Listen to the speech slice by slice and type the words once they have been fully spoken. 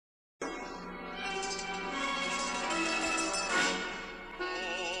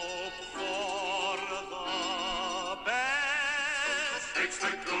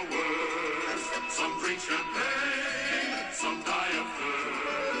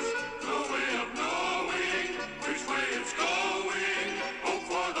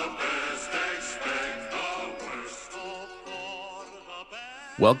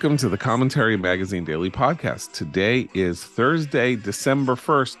Welcome to the Commentary Magazine Daily Podcast. Today is Thursday, December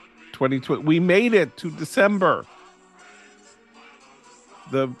 1st, 2020. We made it to December.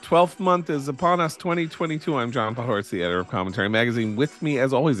 The 12th month is upon us, 2022. I'm John Podhoretz, the editor of Commentary Magazine. With me,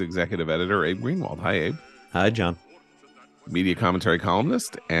 as always, executive editor Abe Greenwald. Hi, Abe. Hi, John. Media commentary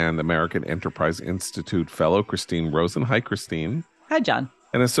columnist and American Enterprise Institute fellow Christine Rosen. Hi, Christine. Hi, John.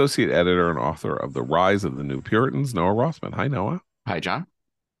 And associate editor and author of The Rise of the New Puritans, Noah Rothman. Hi, Noah. Hi, John.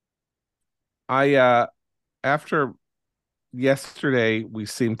 After yesterday, we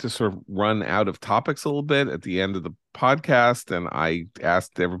seemed to sort of run out of topics a little bit at the end of the podcast, and I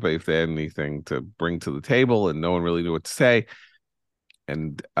asked everybody if they had anything to bring to the table, and no one really knew what to say.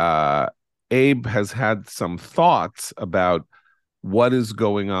 And Abe has had some thoughts about what is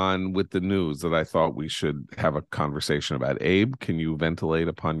going on with the news that I thought we should have a conversation about. Abe, can you ventilate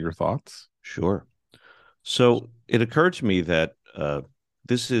upon your thoughts? Sure. So it occurred to me that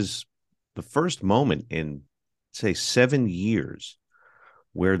this is the first moment in, say, 7 years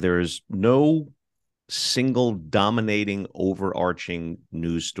where there's no single dominating, overarching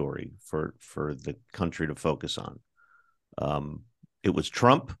news story for the country to focus on. It was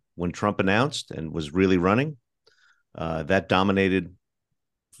Trump when Trump announced and was really running. That dominated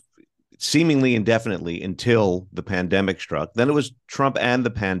seemingly indefinitely until the pandemic struck. Then it was Trump and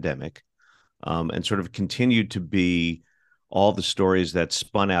the pandemic, and sort of continued to be all the stories that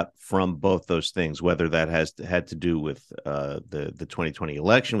spun out from both those things, whether that had to do with the 2020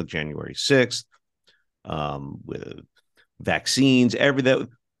 election, with January 6th, with vaccines, everything.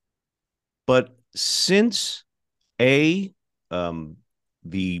 But since the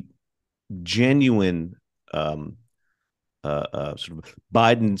genuine sort of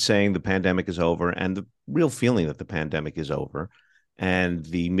Biden saying the pandemic is over, and the real feeling that the pandemic is over, and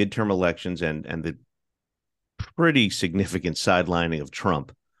the midterm elections and the pretty significant sidelining of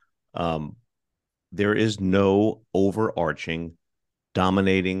Trump, there is no overarching,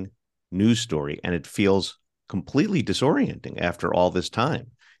 dominating news story, and it feels completely disorienting after all this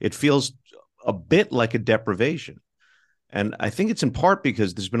time. It feels a bit like a deprivation. And I think it's in part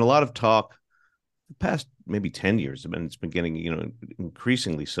because there's been a lot of talk the past maybe 10 years, and it's been getting,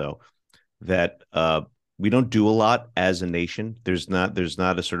 increasingly so, that we don't do a lot as a nation. There's not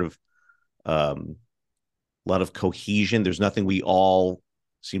a sort of lot of cohesion. There's nothing we all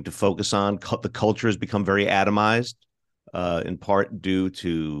seem to focus on. The culture has become very atomized, in part due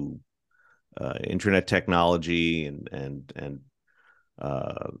to internet technology and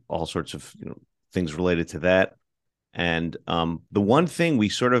all sorts of things related to that. And the one thing we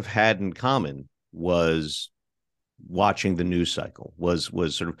sort of had in common was watching the news cycle. Was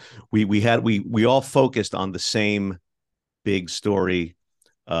sort of we all focused on the same big story,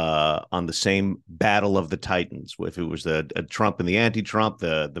 on the same battle of the Titans. If it was the Trump and the anti-Trump,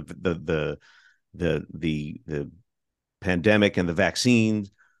 the pandemic and the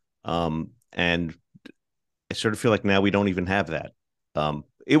vaccines, and I sort of feel like now we don't even have that.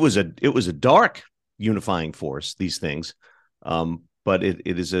 It was a dark unifying force, these things, but it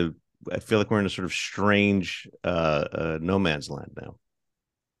is I feel like we're in a sort of strange no man's land now.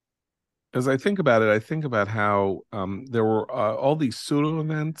 As I think about it, I think about how there were all these pseudo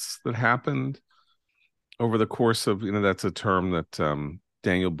events that happened over the course of, that's a term that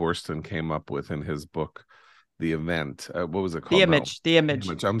Daniel Boorstin came up with in his book, The Event. What was it called? The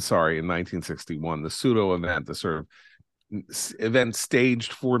Image. I'm sorry, in 1961, the pseudo event, the sort of event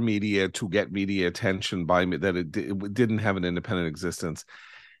staged for media to get media attention by me, that it didn't have an independent existence.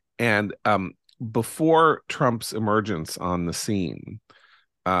 And before Trump's emergence on the scene,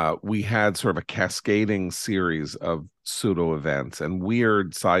 we had sort of a cascading series of pseudo events and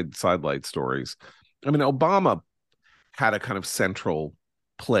weird sidelight stories. I mean, Obama had a kind of central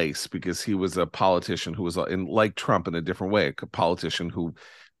place because he was a politician who was like Trump in a different way, a politician who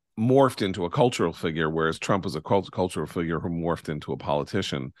morphed into a cultural figure, whereas Trump was a cultural figure who morphed into a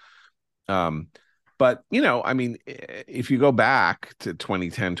politician. But, I mean, if you go back to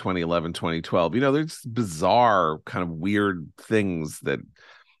 2010, 2011, 2012, there's bizarre kind of weird things that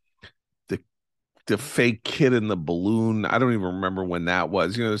the fake kid in the balloon, I don't even remember when that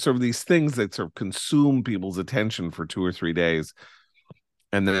was, there's sort of these things that sort of consume people's attention for 2 or 3 days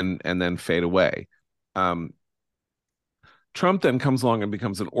and then fade away. Trump then comes along and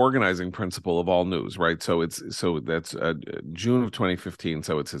becomes an organizing principle of all news, right? So that's June of 2015.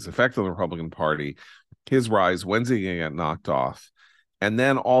 So it's his effect on the Republican Party, his rise, when's he going to get knocked off? And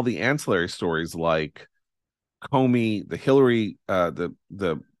then all the ancillary stories like Comey, the Hillary,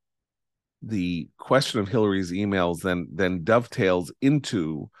 the question of Hillary's emails then dovetails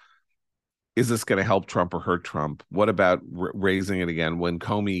into is this going to help Trump or hurt Trump? What about raising it again when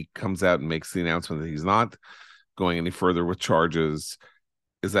Comey comes out and makes the announcement that he's not going any further with charges?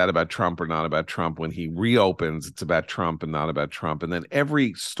 Is that about Trump or not about Trump? When he reopens, it's about Trump and not about Trump. And then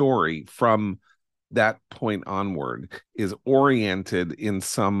every story from that point onward is oriented in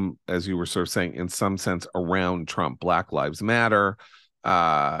some, as you were sort of saying, in some sense around Trump. Black Lives Matter,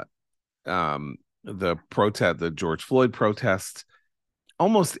 the protest, the George Floyd protests,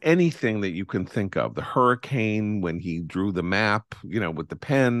 almost anything that you can think of. The hurricane, when he drew the map, with the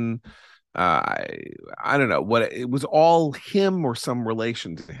pen. I don't know what it was, all him or some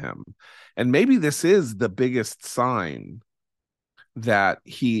relation to him. And maybe this is the biggest sign that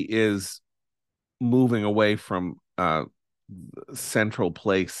he is moving away from central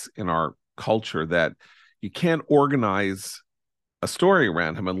place in our culture, that you can't organize a story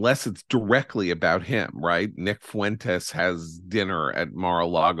around him unless it's directly about him, right? Nick Fuentes has dinner at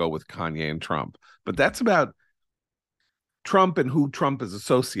Mar-a-Lago with Kanye and Trump, but that's about Trump and who Trump is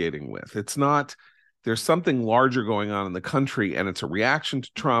associating with. It's not, there's something larger going on in the country, and it's a reaction to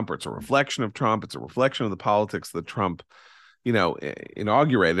Trump, or it's a reflection of Trump. It's a reflection of the politics that Trump,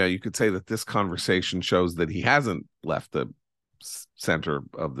 inaugurated. Now, you could say that this conversation shows that he hasn't left the center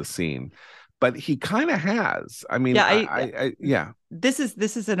of the scene, but he kind of has. I mean, yeah. This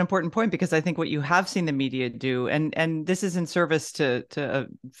is an important point, because I think what you have seen the media do, and this is in service to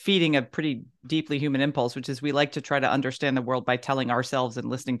feeding a pretty deeply human impulse, which is we like to try to understand the world by telling ourselves and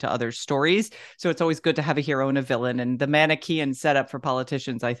listening to others' stories. So it's always good to have a hero and a villain. And the Manichaean setup for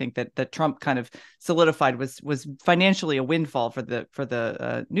politicians, I think that Trump kind of solidified, was financially a windfall for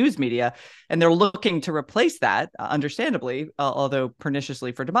the news media, and they're looking to replace that, understandably, although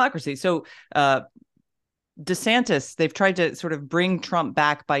perniciously for democracy. So DeSantis, they've tried to sort of bring Trump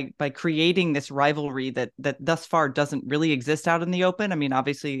back by creating this rivalry that thus far doesn't really exist out in the open. I mean,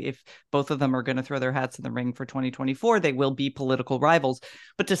 obviously, if both of them are going to throw their hats in the ring for 2024, they will be political rivals.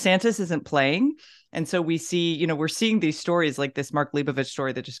 But DeSantis isn't playing. And so we see, we're seeing these stories like this Mark Leibovich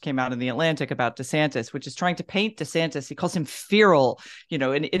story that just came out in The Atlantic about DeSantis, which is trying to paint DeSantis. He calls him feral,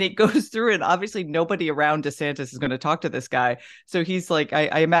 and it goes through, and obviously nobody around DeSantis is going to talk to this guy. So he's like,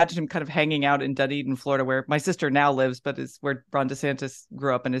 I imagine him kind of hanging out in Dunedin, Florida, where my sister now lives, but is where Ron DeSantis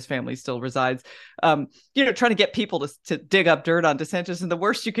grew up and his family still resides. Trying to get people to dig up dirt on DeSantis. And the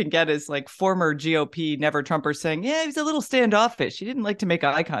worst you can get is like former GOP never Trumpers saying, yeah, he's a little standoffish. He didn't like to make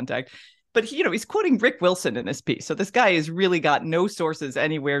eye contact. But he's quoting Rick Wilson in this piece. So this guy has really got no sources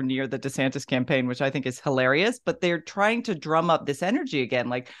anywhere near the DeSantis campaign, which I think is hilarious. But they're trying to drum up this energy again.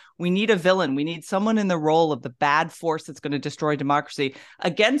 Like, we need a villain. We need someone in the role of the bad force that's going to destroy democracy,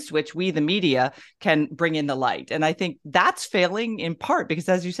 against which we, the media, can bring in the light. And I think that's failing in part because,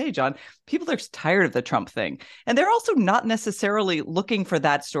 as you say, John, people are tired of the Trump thing. And they're also not necessarily looking for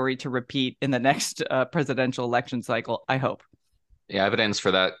that story to repeat in the next presidential election cycle, I hope. Yeah, evidence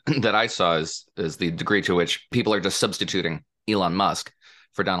for that I saw is the degree to which people are just substituting Elon Musk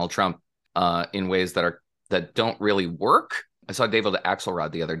for Donald Trump in ways that don't really work. I saw David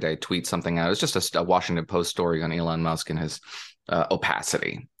Axelrod the other day tweet something out. It was just a Washington Post story on Elon Musk and his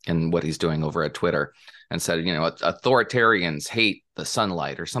opacity and what he's doing over at Twitter, and said, authoritarians hate the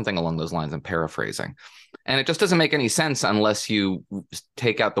sunlight or something along those lines. I'm paraphrasing. And it just doesn't make any sense unless you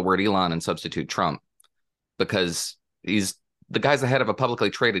take out the word Elon and substitute Trump, because the guy's the head of a publicly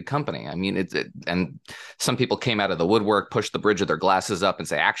traded company. I mean, and some people came out of the woodwork, pushed the bridge of their glasses up and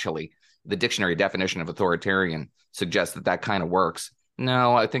say, actually, the dictionary definition of authoritarian suggests that kind of works.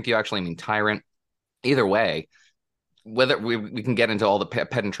 No, I think you actually mean tyrant. Either way, whether we can get into all the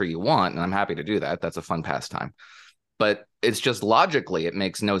pedantry you want, and I'm happy to do that. That's a fun pastime. But it's just logically, it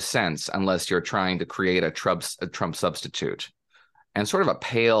makes no sense unless you're trying to create a Trump substitute, and sort of a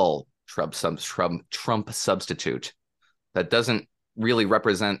pale Trump substitute that doesn't really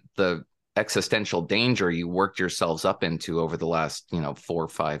represent the existential danger you worked yourselves up into over the last, 4 or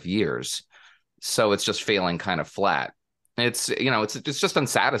 5 years. So it's just failing kind of flat. It's just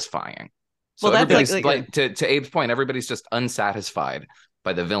unsatisfying. So well, everybody's to Abe's point, everybody's just unsatisfied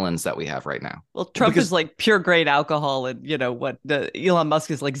by the villains that we have right now. Well, Trump is like pure grade alcohol, and Elon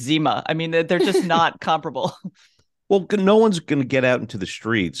Musk is like Zima. I mean, they're just not comparable. Well, no one's going to get out into the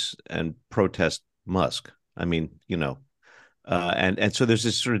streets and protest Musk. I mean, and so there's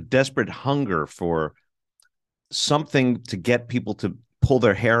this sort of desperate hunger for something to get people to pull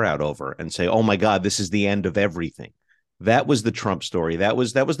their hair out over and say, "Oh my God, this is the end of everything." That was the Trump story. That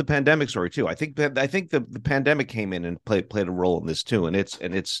was the pandemic story too. I think the pandemic came in and played a role in this too, and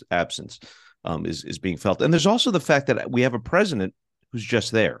its absence is being felt. And there's also the fact that we have a president who's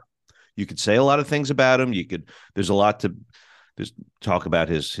just there. You could say a lot of things about him. There's just talk about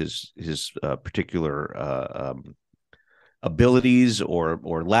his particular abilities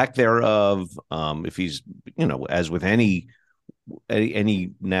or lack thereof. If he's, as with any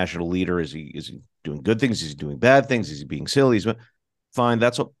national leader, is he doing good things? Is he doing bad things? Is he being silly? Fine.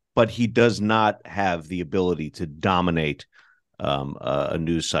 That's what. But he does not have the ability to dominate a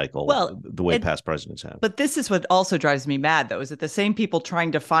news cycle the way past presidents have. But this is what also drives me mad, though, is that the same people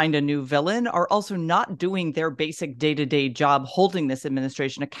trying to find a new villain are also not doing their basic day-to-day job holding this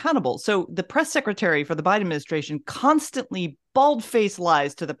administration accountable. So the press secretary for the Biden administration constantly bald-faced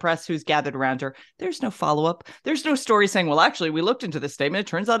lies to the press who's gathered around her. There's no follow-up. There's no story saying, well, actually, we looked into this statement. It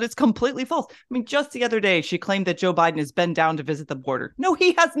turns out it's completely false. I mean, just the other day, she claimed that Joe Biden has been down to visit the border. No,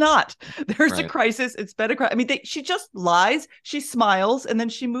 he has not. There's a crisis. It's been a crisis. I mean, she just lies. She smiles, and then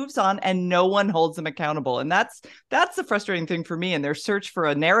she moves on, and no one holds them accountable. And that's the frustrating thing for me in their search for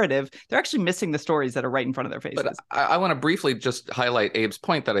a narrative. They're actually missing the stories that are right in front of their faces. But I want to briefly just highlight Abe's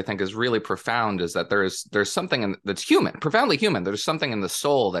point that I think is really profound, is that there's something that's human, profoundly human. There's something in the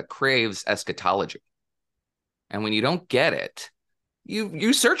soul that craves eschatology. And when you don't get it,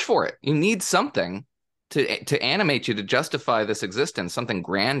 you search for it. You need something to animate you, to justify this existence, something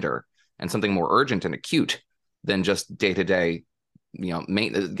grander and something more urgent and acute than just day-to-day,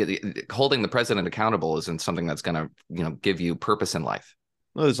 holding the president accountable isn't something that's going to, give you purpose in life.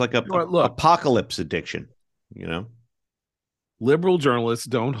 Well, it's like apocalypse addiction, Liberal journalists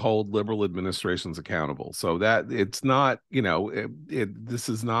don't hold liberal administrations accountable. So that it's not, this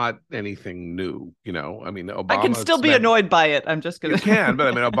is not anything new, I mean, Obama I can still be annoyed by it. I'm just going to. You can, but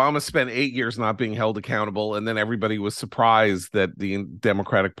I mean, Obama spent 8 years not being held accountable. And then everybody was surprised that the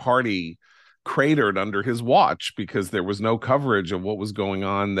Democratic Party cratered under his watch because there was no coverage of what was going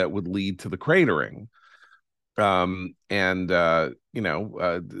on that would lead to the cratering. Time and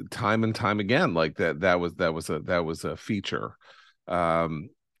time again, like that was a feature.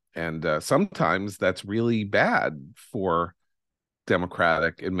 Sometimes that's really bad for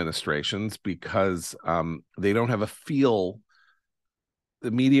Democratic administrations because they don't have a feel. The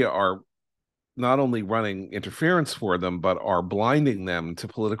media are not only running interference for them, but are blinding them to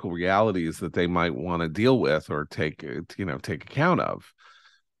political realities that they might want to deal with or take account of.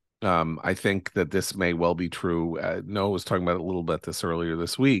 I think that this may well be true. Noah was talking about it a little bit this earlier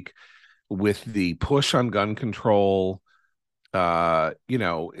this week with the push on gun control.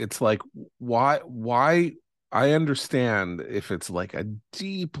 It's like, why I understand if it's like a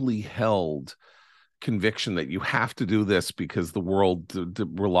deeply held conviction that you have to do this because the world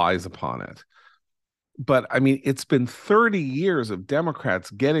relies upon it. But I mean, it's been 30 years of Democrats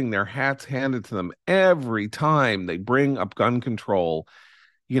getting their hats handed to them every time they bring up gun control.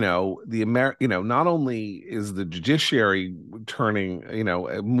 Not only is the judiciary turning,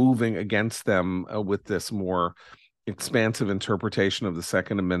 moving against them with this more expansive interpretation of the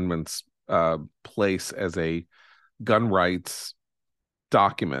Second Amendment's place as a gun rights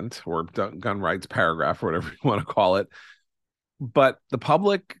document or gun rights paragraph or whatever you want to call it, but the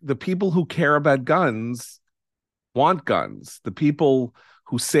public, the people who care about guns want guns. The people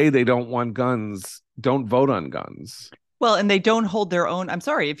who say they don't want guns don't vote on guns. Well, and they don't hold their own. I'm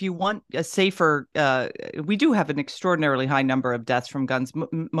sorry, if you want a safer, we do have an extraordinarily high number of deaths from guns.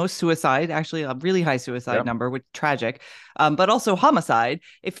 Most suicide, actually, a really high suicide number, which tragic, but also homicide.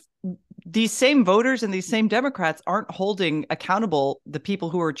 If these same voters and these same Democrats aren't holding accountable the people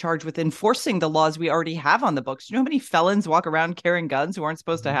who are charged with enforcing the laws we already have on the books. You know how many felons walk around carrying guns who aren't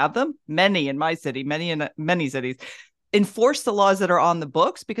supposed to have them? Many in my city, many in many cities. Enforce the laws that are on the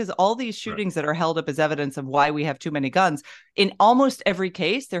books, because all these shootings that are held up as evidence of why we have too many guns, in almost every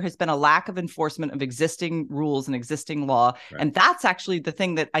case, there has been a lack of enforcement of existing rules and existing law. Right. And that's actually the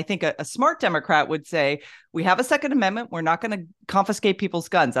thing that I think a smart Democrat would say, we have a Second Amendment. We're not going to confiscate people's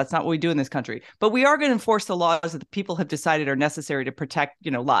guns. That's not what we do in this country. But we are going to enforce the laws that the people have decided are necessary to protect,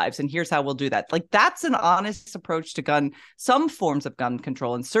 lives. And here's how we'll do that. Like, that's an honest approach to some forms of gun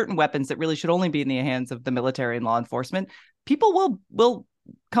control and certain weapons that really should only be in the hands of the military and law enforcement. People will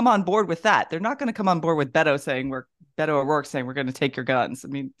come on board with that. They're not going to come on board with Beto O'Rourke saying we're going to take your guns. I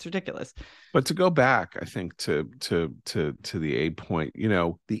mean, it's ridiculous. But to go back, I think to the Abe point,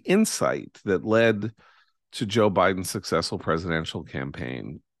 the insight that led to Joe Biden's successful presidential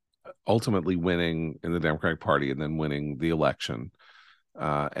campaign, ultimately winning in the Democratic Party and then winning the election,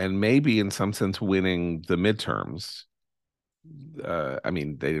 and maybe in some sense winning the midterms. I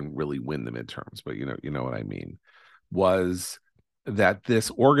mean, they didn't really win the midterms, but you know what I mean, was that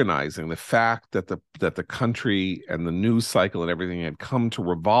this organizing, the fact that the country and the news cycle and everything had come to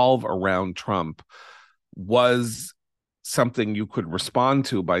revolve around Trump, was something you could respond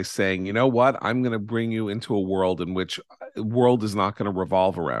to by saying, you know what, I'm going to bring you into a world in which the world is not going to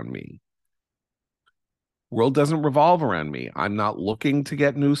revolve around me. World doesn't revolve around me. I'm not looking to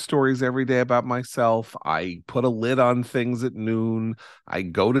get news stories every day about myself. I put a lid on things at noon. I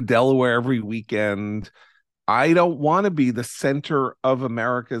go to Delaware every weekend. I don't want to be the center of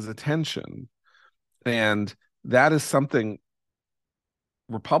America's attention. And that is something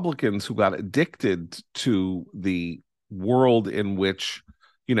Republicans who got addicted to the world in which,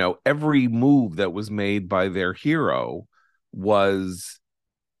 you know, every move that was made by their hero was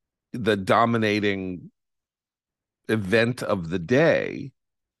the dominating event of the day,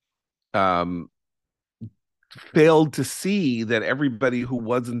 failed to see that everybody who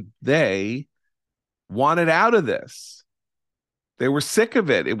wasn't they wanted out of this. They were sick of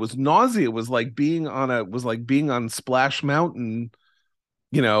it. It was nausea. It was like being on Splash Mountain,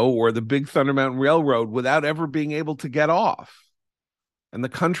 you know, or the Big Thunder Mountain Railroad without ever being able to get off. And the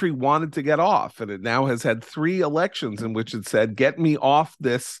country wanted to get off. And it now has had 3 elections in which it said, get me off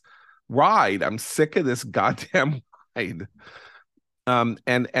this ride. I'm sick of this goddamn ride. And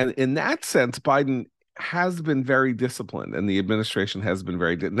in that sense, Biden has been very disciplined, and the administration has been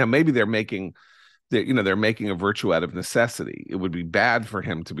very now maybe they're making a virtue out of necessity. It would be bad for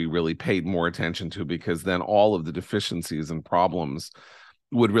him to be really paid more attention to, because then all of the deficiencies and problems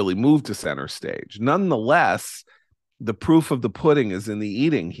would really move to center stage. Nonetheless, the proof of the pudding is in the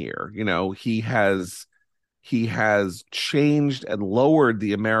eating here. You know, he has changed and lowered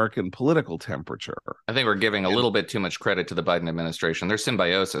the American political temperature. I think we're giving a little bit too much credit to the Biden administration. There's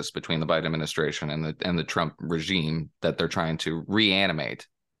symbiosis between the Biden administration and the Trump regime that they're trying to reanimate.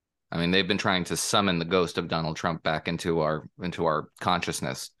 I mean, they've been trying to summon the ghost of Donald Trump back into our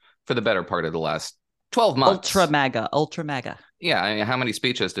consciousness for the better part of the last 12 months. Ultra MAGA. Yeah, I mean, how many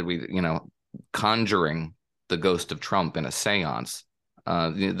speeches did we, conjuring the ghost of Trump in a seance?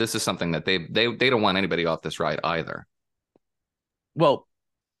 This is something that they don't want anybody off this ride either. Well,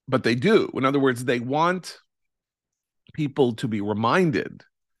 but they do. In other words, they want people to be reminded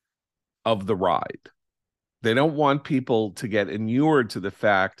of the ride. They don't want people to get inured to the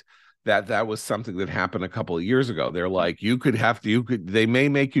fact that that was something that happened a couple of years ago. They're like, they may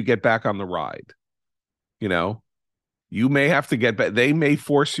make you get back on the ride. You know, you may have to get back. They may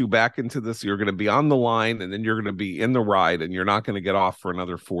force you back into this. You're going to be on the line, and then you're going to be in the ride, and you're not going to get off for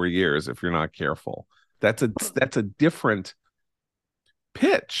another 4 years if you're not careful. That's a different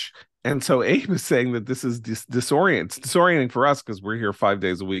pitch. And so Abe is saying that this is disorienting for us, because we're here 5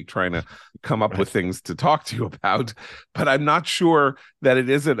 days a week trying to come up with things to talk to you about. But I'm not sure that it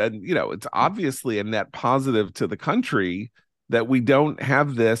isn't. And, it's obviously a net positive to the country that we don't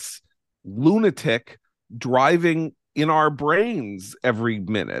have this lunatic driving in our brains every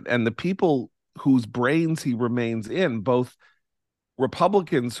minute. And the people whose brains he remains in, both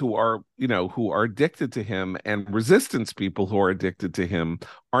Republicans who are addicted to him and resistance people who are addicted to him,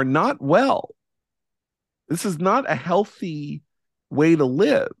 are not well. This is not a healthy way to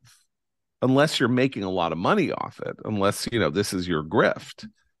live unless you're making a lot of money off it, unless, this is your grift.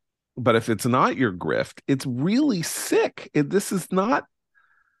 But if it's not your grift, it's really sick.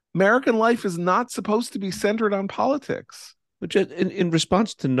 American life is not supposed to be centered on politics. Which, in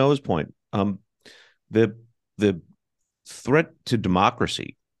response to Noah's point, the threat to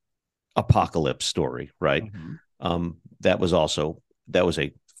democracy apocalypse story, right? Mm-hmm. That was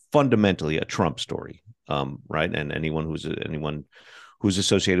fundamentally a Trump story, right? And anyone who's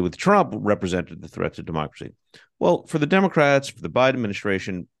associated with Trump represented the threat to democracy. Well, for the Democrats, for the Biden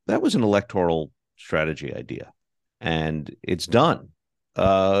administration, that was an electoral strategy idea, and it's done.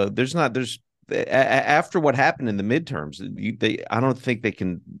 After what happened in the midterms, I don't think they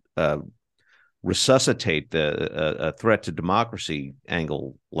can resuscitate the threat to democracy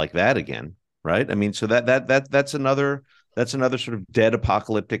angle like that again, right? I mean, so that's another sort of dead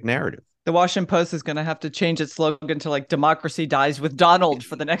apocalyptic narrative. The Washington Post is going to have to change its slogan to like "Democracy dies with Donald"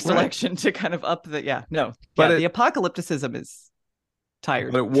 for the next election to kind of up the the apocalypticism is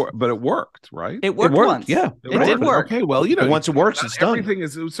tired. But it worked, right? It worked once. Yeah, it did work. Okay, well, once it works, it's done. Everything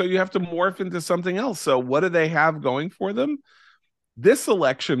is so you have to morph into something else. So what do they have going for them? This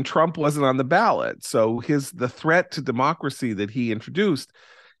election, Trump wasn't on the ballot. So the threat to democracy that he introduced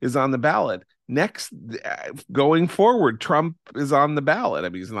is on the ballot. Next, going forward, Trump is on the ballot. I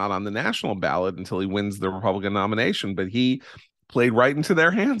mean, he's not on the national ballot until he wins the Republican nomination, but he played right into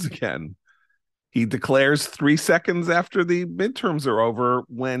their hands again. He declares 3 seconds after the midterms are over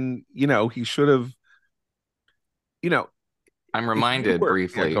when, he should have, I'm reminded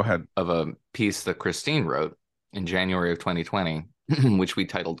briefly go ahead. of a piece that Christine wrote in January of 2020, which we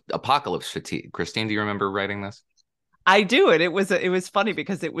titled Apocalypse Fatigue. Christine, do you remember writing this? I do, and it was funny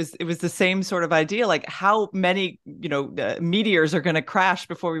because it was the same sort of idea. Like, how many meteors are going to crash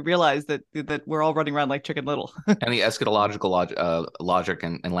before we realize that we're all running around like Chicken Little? And the eschatological logic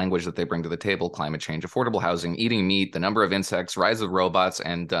and language that they bring to the table: climate change, affordable housing, eating meat, the number of insects, rise of robots,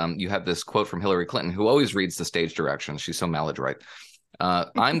 and you have this quote from Hillary Clinton, who always reads the stage directions. She's so maladroit.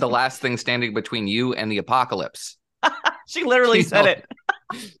 I'm the last thing standing between you and the apocalypse. She literally said it.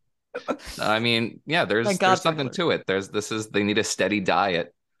 I mean, yeah, there's something to it. They need a steady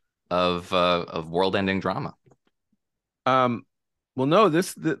diet of world-ending drama. Well, no,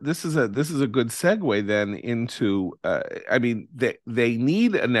 this is a good segue then into. I mean, they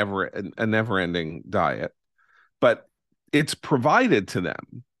need a never-ending diet, but it's provided to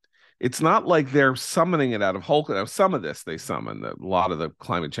them. It's not like they're summoning it out of whole. Now, some of this they summon, a lot of the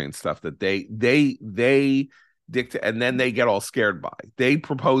climate change stuff that they dictate, and then they get all scared by. They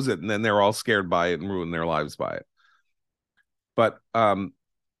propose it, and then they're all scared by it and ruin their lives by it. But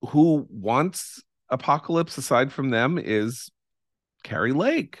who wants apocalypse aside from them is Kari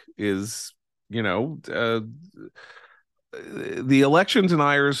Lake, is the election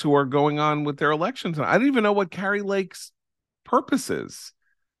deniers who are going on with their elections. I don't even know what Kari Lake's purpose is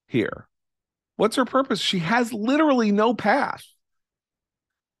here. What's her purpose? She has literally no path.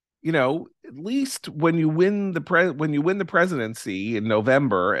 At least when you win the presidency in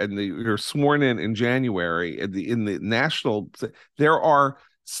November and you're sworn in January in the national, there are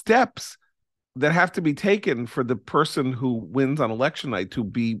steps that have to be taken for the person who wins on election night to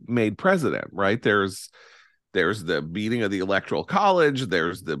be made president, right? There's the meeting of the electoral college,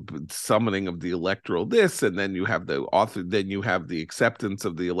 there's the summoning of the electoral this, and then you have the acceptance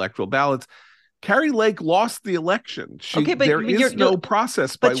of the electoral ballots. Kari Lake lost the election. There is no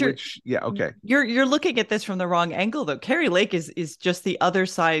process by which. Yeah, okay. You're looking at this from the wrong angle, though. Kari Lake is just the other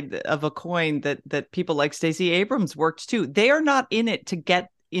side of a coin that people like Stacey Abrams worked too. They are not in it to get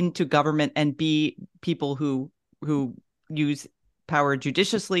into government and be people who use power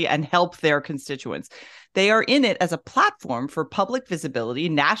judiciously and help their constituents. They are in it as a platform for public visibility,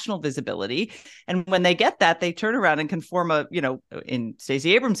 national visibility. And when they get that, they turn around and can form in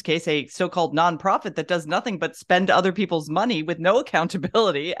Stacey Abrams' case, a so-called nonprofit that does nothing but spend other people's money with no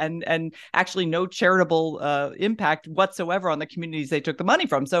accountability and actually no charitable impact whatsoever on the communities they took the money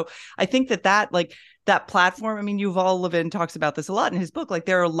from. So I think that platform, I mean, Yuval Levin talks about this a lot in his book. Like,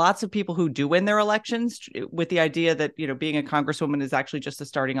 there are lots of people who do win their elections with the idea that, being a congresswoman is actually just a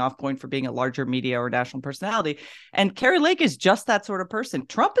starting off point for being a larger media or national personality. And Kari Lake is just that sort of person.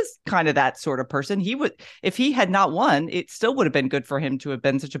 Trump is kind of that sort of person. He would, if he had not won, it still would have been good for him to have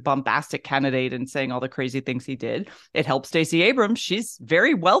been such a bombastic candidate and saying all the crazy things he did. It helped Stacey Abrams. She's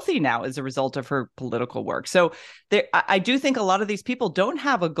very wealthy now as a result of her political work. So I do think a lot of these people don't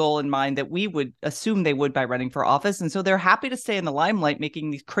have a goal in mind that we would assume they would by running for office. And so they're happy to stay in the limelight making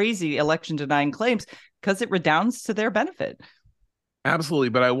these crazy election denying claims because it redounds to their benefit. Absolutely.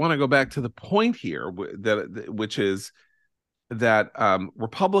 But I want to go back to the point here, which is that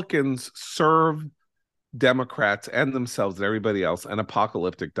Republicans serve Democrats and themselves and everybody else an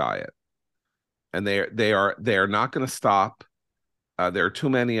apocalyptic diet. And they are not going to stop. There are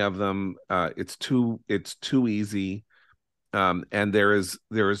too many of them. It's too easy. And there is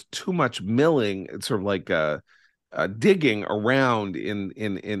too much milling. It's sort of like digging around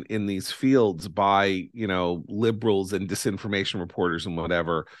in these fields by liberals and disinformation reporters and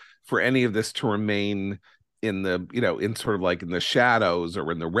whatever for any of this to remain in the in sort of like in the shadows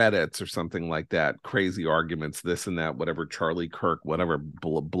or in the Reddits or something like that. Crazy arguments, this and that, whatever Charlie Kirk, whatever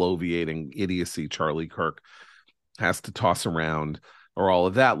bloviating idiocy Charlie Kirk has to toss around. Or all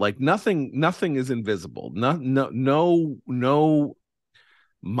of that, like nothing is invisible. No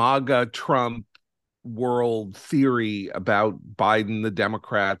MAGA Trump world theory about Biden, the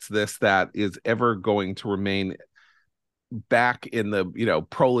Democrats, this, that is ever going to remain back in the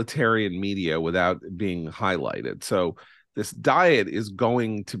proletarian media without being highlighted. So this diet is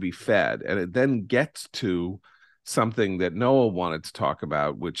going to be fed, and it then gets to something that Noah wanted to talk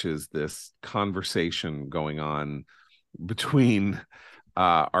about, which is this conversation going on between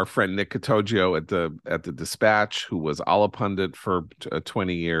our friend Nick Catoggio at the Dispatch, who was Allah pundit for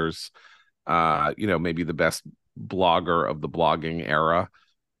 20 years, maybe the best blogger of the blogging era,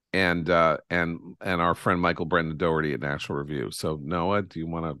 and our friend Michael Brendan Doherty at National Review. So Noah, do you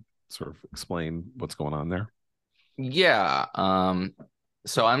want to sort of explain what's going on there? Yeah.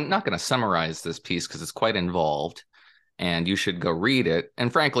 So I'm not going to summarize this piece because it's quite involved. And you should go read it.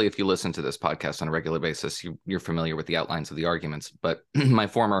 And frankly, if you listen to this podcast on a regular basis, you're familiar with the outlines of the arguments. But my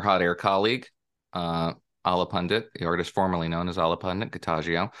former Hot Air colleague, Allah Pundit, the artist formerly known as Allah Pundit,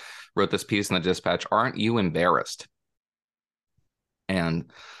 Catoggio, wrote this piece in the Dispatch. Aren't you embarrassed?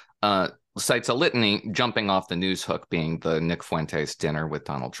 and cites a litany, jumping off the news hook being the Nick Fuentes dinner with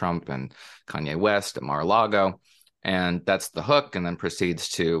Donald Trump and Kanye West at Mar-a-Lago. And that's the hook, and then proceeds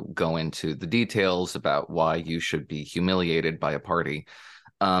to go into the details about why you should be humiliated by a party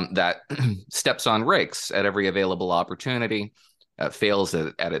that steps on rakes at every available opportunity, fails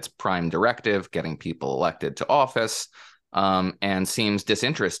at its prime directive, getting people elected to office, and seems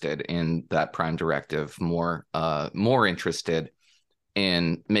disinterested in that prime directive, more interested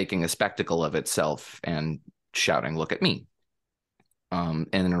in making a spectacle of itself and shouting, "Look at me." And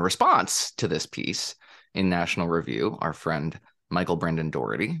in response to this piece in National Review, our friend Michael Brendan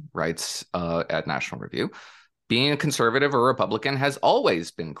Doherty writes at National Review, "Being a conservative or Republican has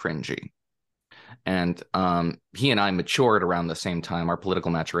always been cringy." And he and I matured around the same time. Our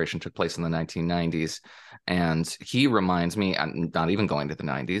political maturation took place in the 1990s. And he reminds me, I'm not even going to the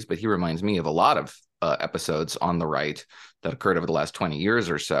 90s, but he reminds me of a lot of episodes on the right that occurred over the last 20 years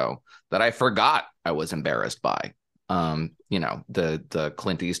or so that I forgot I was embarrassed by. The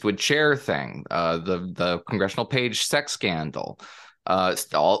Clint Eastwood chair thing, the Congressional Page sex scandal,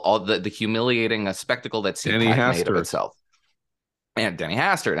 all the humiliating spectacle that CPAC made of itself. And Denny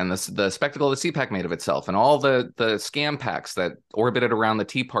Hastert, and the spectacle that CPAC made of itself, and all the scam packs that orbited around the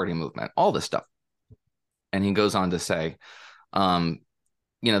Tea Party movement, all this stuff. And he goes on to say,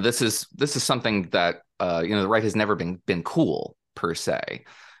 this is something that the right has never been cool per se.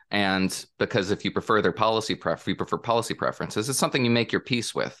 And because if you prefer policy preferences, it's something you make your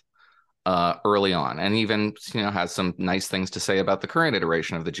peace with early on, and even has some nice things to say about the current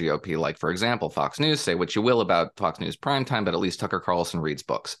iteration of the GOP. Like, for example, Fox News, say what you will about Fox News primetime, but at least Tucker Carlson reads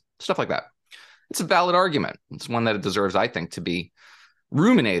books, stuff like that. It's a valid argument. It's one that it deserves, I think, to be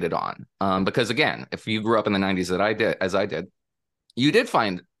ruminated on. Because again, if you grew up in the 90s as I did, you did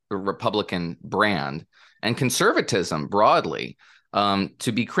find the Republican brand and conservatism broadly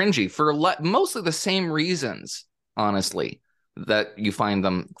to be cringy for mostly the same reasons, honestly, that you find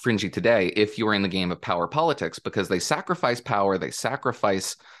them cringy today if you are in the game of power politics, because they sacrifice power, they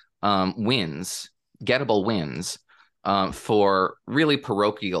sacrifice gettable wins for really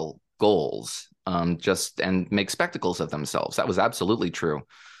parochial goals, and make spectacles of themselves. That was absolutely true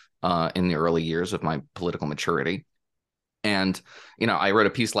in the early years of my political maturity. And, I wrote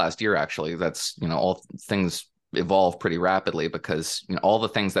a piece last year, actually, that's, all things evolve pretty rapidly, because all the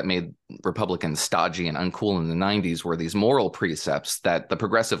things that made Republicans stodgy and uncool in the 90s were these moral precepts that the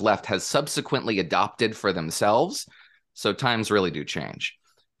progressive left has subsequently adopted for themselves. So times really do change.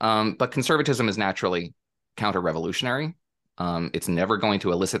 But conservatism is naturally counter-revolutionary. It's never going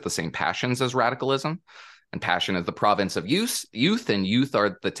to elicit the same passions as radicalism. And passion is the province of youth, and youth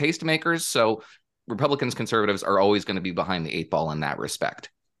are the tastemakers. So Republicans, conservatives are always going to be behind the eight ball in that respect.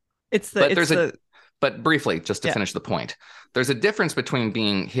 But briefly, just to finish the point, there's a difference between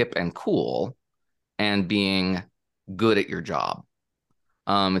being hip and cool and being good at your job.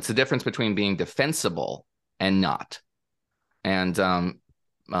 It's a difference between being defensible and not. And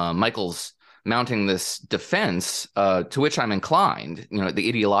Michael's mounting this defense, to which I'm inclined. The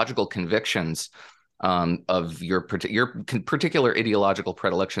ideological convictions of your particular ideological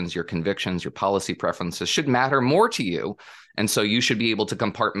predilections, your convictions, your policy preferences should matter more to you. And so you should be able to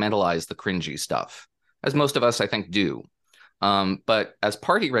compartmentalize the cringy stuff, as most of us, I think, do. But as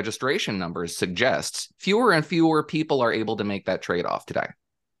party registration numbers suggests, fewer and fewer people are able to make that trade-off today.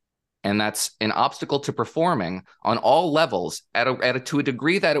 And that's an obstacle to performing on all levels to a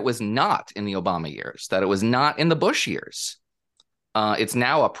degree that it was not in the Obama years, that it was not in the Bush years. It's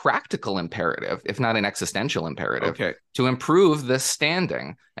now a practical imperative, if not an existential imperative, to improve this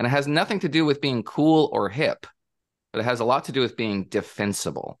standing. And it has nothing to do with being cool or hip, but it has a lot to do with being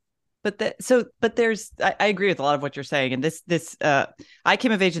defensible. But I agree with a lot of what you're saying. And I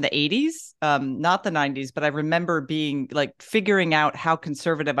came of age in the 80s, not the 90s, but I remember being figuring out how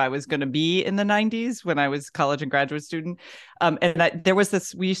conservative I was going to be in the 90s when I was college and graduate student. There was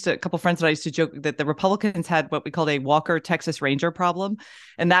this, a couple of friends and I used to joke that the Republicans had what we called a Walker Texas Ranger problem.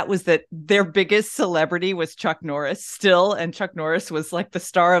 And that was that their biggest celebrity was Chuck Norris still. And Chuck Norris was the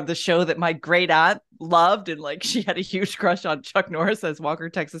star of the show that my great aunt loved. And she had a huge crush on Chuck Norris as Walker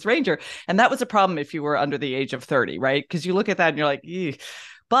Texas Ranger. And that was a problem if you were under the age of 30, right? Because you look at that and you're like, ew.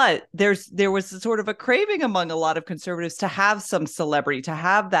 But there was sort of a craving among a lot of conservatives to have some celebrity, to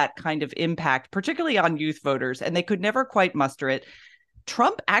have that kind of impact, particularly on youth voters, and they could never quite muster it.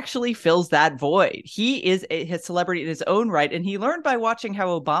 Trump actually fills that void. He is his celebrity in his own right, and he learned by watching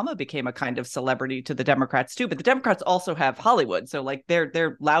how Obama became a kind of celebrity to the Democrats too. But the Democrats also have Hollywood, so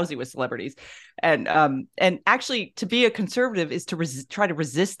they're lousy with celebrities, and actually to be a conservative is to try to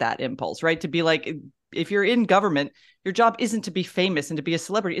resist that impulse, right? To be if you're in government, your job isn't to be famous and to be a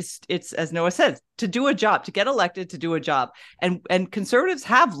celebrity. It's as Noah says, to do a job, to get elected, to do a job. And conservatives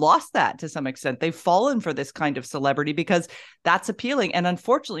have lost that to some extent. They've fallen for this kind of celebrity because that's appealing. And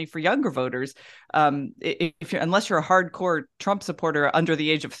unfortunately for younger voters, unless you're a hardcore Trump supporter under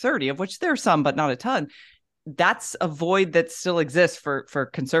the age of 30, of which there are some, but not a ton, that's a void that still exists for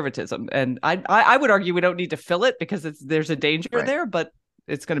conservatism. And I would argue we don't need to fill it because there's a danger there, but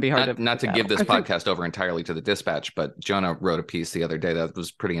it's going to be hard not to give this podcast over entirely to the Dispatch, but Jonah wrote a piece the other day that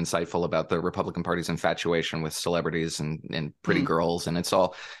was pretty insightful about the Republican Party's infatuation with celebrities and pretty girls, and it's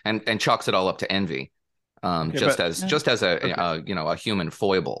all and chalks it all up to envy, just as a human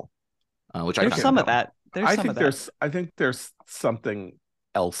foible, which there's some of that. I think there's something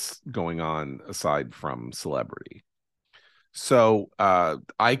else going on aside from celebrity. So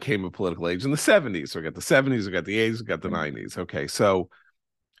I came of political age in the 70s. So we got the 70s, we got the 80s, we got the 90s. Okay, so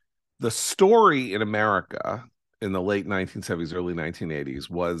the story in America in the late 1970s, early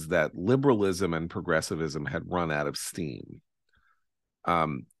 1980s was that liberalism and progressivism had run out of steam.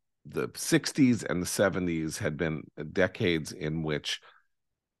 The 60s and the 70s had been decades in which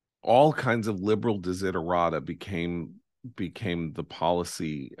all kinds of liberal desiderata became the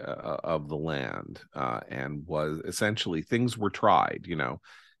policy of the land, and was essentially things were tried,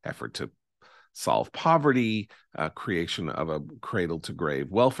 effort to solve poverty, creation of a cradle to grave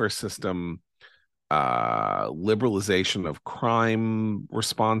welfare system, liberalization of crime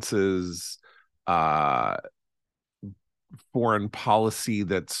responses, foreign policy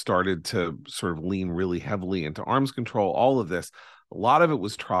that started to sort of lean really heavily into arms control. All of this, a lot of it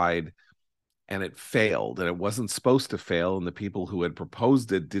was tried and it failed, and it wasn't supposed to fail, and the people who had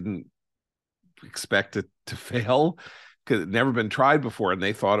proposed it didn't expect it to fail because it had never been tried before, and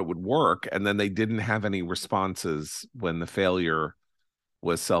they thought it would work, and then they didn't have any responses when the failure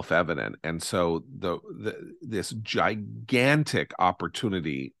was self-evident. And so this gigantic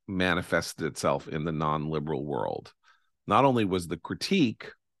opportunity manifested itself in the non-liberal world. Not only was the critique,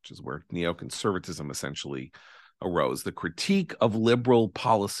 which is where neoconservatism essentially arose, the critique of liberal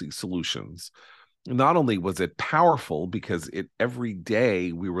policy solutions, not only was it powerful because every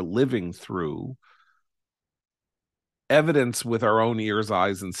day we were living through evidence with our own ears,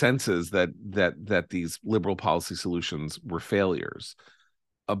 eyes, and senses that these liberal policy solutions were failures.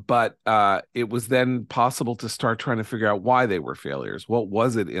 But it was then possible to start trying to figure out why they were failures. What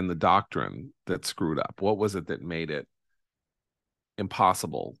was it in the doctrine that screwed up? What was it that made it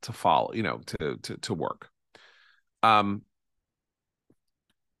impossible to follow, to work?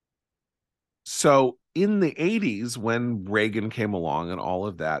 So in the 80s, when Reagan came along and all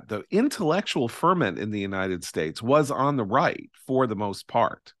of that, the intellectual ferment in the United States was on the right for the most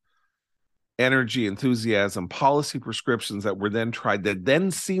part. Energy, enthusiasm, policy prescriptions that were then tried that then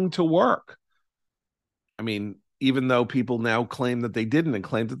seemed to work. I mean, even though people now claim that they didn't, and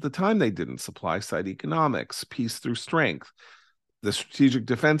claimed at the time they didn't. Supply side economics, peace through strength, the Strategic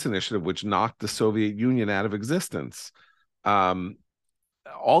Defense Initiative, which knocked the Soviet Union out of existence,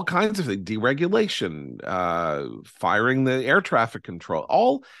 all kinds of things, deregulation, firing the air traffic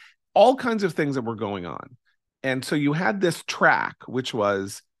control, all kinds of things that were going on. And so you had this track, which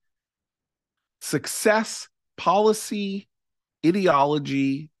was success, policy,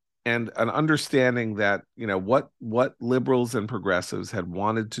 ideology, and an understanding that, what liberals and progressives had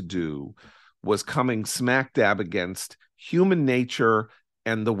wanted to do was coming smack dab against human nature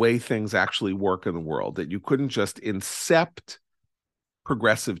and the way things actually work in the world, that you couldn't just incept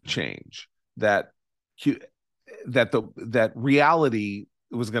progressive change, that reality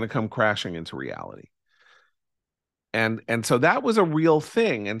was going to come crashing into reality. And so that was a real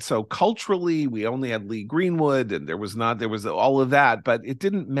thing. And so culturally, we only had Lee Greenwood, and there was all of that, but it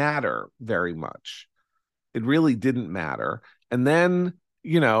didn't matter very much. It really didn't matter. And then,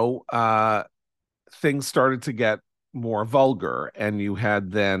 things started to get more vulgar, and you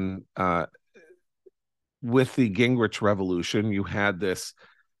had then, with the Gingrich revolution, you had this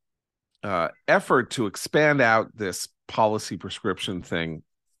effort to expand out this policy prescription thing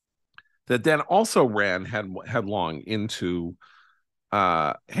that then also ran headlong into,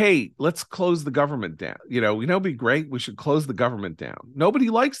 hey, let's close the government down. It'd be great. We should close the government down. Nobody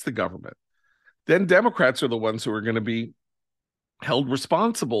likes the government. Then Democrats are the ones who are going to be held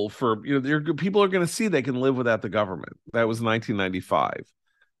responsible for, people are going to see they can live without the government. That was 1995.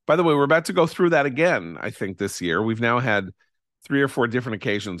 By the way, we're about to go through that again, I think, this year. We've now had 3 or 4 different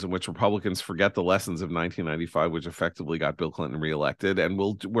occasions in which Republicans forget the lessons of 1995, which effectively got Bill Clinton reelected, and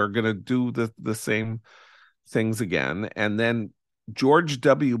we're going to do the same things again. And then George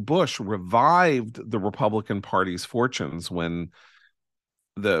W. Bush revived the Republican Party's fortunes when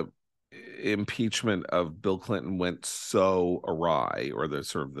the impeachment of Bill Clinton went so awry, or the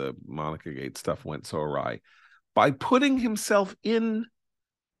sort of the Monica Gate stuff went so awry, by putting himself in,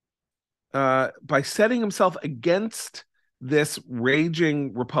 by setting himself against this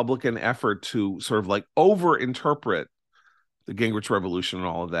raging Republican effort to sort of like over-interpret the Gingrich Revolution and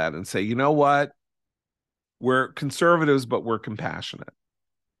all of that, and say, you know what, we're conservatives, but we're compassionate.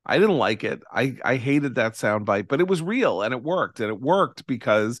 I didn't like it. I hated that soundbite, but it was real and it worked. And it worked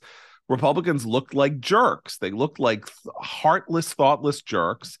because Republicans looked like jerks. They looked like heartless, thoughtless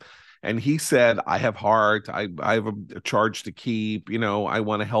jerks. And he said, I have heart. I have a charge to keep. You know, I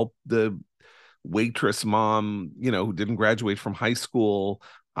want to help the waitress mom, you know, who didn't graduate from high school.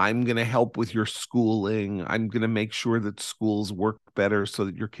 I'm going to help with your schooling. I'm going to make sure that schools work better so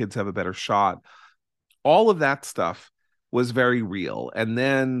that your kids have a better shot. All of that stuff was very real. And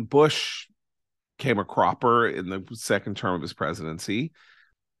then Bush came a cropper in the second term of his presidency.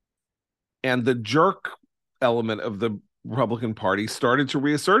 And the jerk element of the Republican Party started to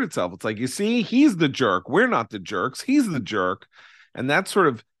reassert itself. It's like, you see, he's the jerk. We're not the jerks. He's the jerk. And that sort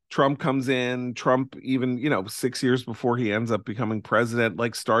of, Trump comes in. Trump, even, you know, 6 years before he ends up becoming president,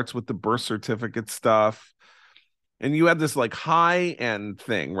 like starts with the birth certificate stuff. And you had this like high end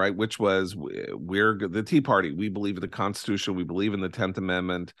thing, right? Which was, we're the Tea Party. We believe in the Constitution. We believe in the 10th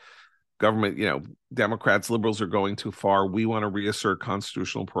Amendment. Government, you know, Democrats, liberals are going too far. We want to reassert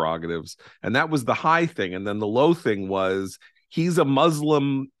constitutional prerogatives. And that was the high thing. And then the low thing was, he's a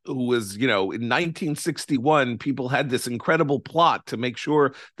Muslim who was, you know, in 1961, people had this incredible plot to make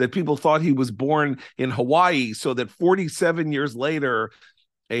sure that people thought he was born in Hawaii, so that 47 years later,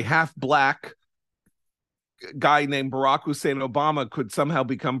 a half-black guy named Barack Hussein Obama could somehow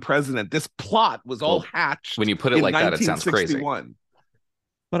become president. This plot was all hatched. When you put it like that, it sounds crazy.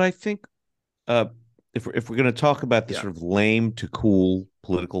 But I think if we're going to talk about the sort of lame to cool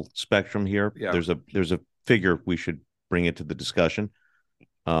political spectrum here, there's a figure we should bring into the discussion,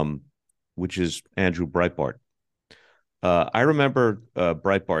 which is Andrew Breitbart. I remember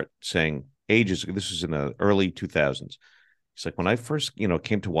Breitbart saying ages ago, this was in the early 2000s. He's like, when I first, you know,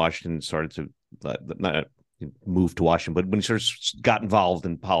 came to Washington and started to not move to Washington, but when he sort of got involved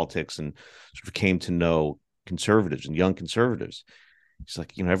in politics and sort of came to know conservatives and young conservatives, he's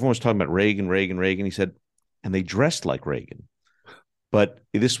like, you know, everyone was talking about Reagan. He said, and they dressed like Reagan. But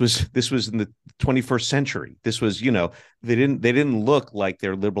this was in the 21st century. This was, you know, they didn't look like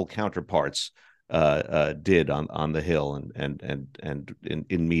their liberal counterparts did on the Hill and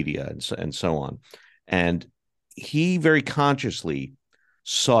in media and so on. And he very consciously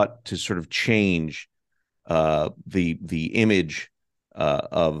sought to sort of change the image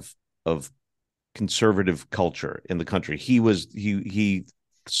of conservative culture in the country. He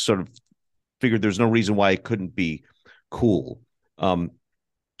sort of figured there's no reason why it couldn't be cool. I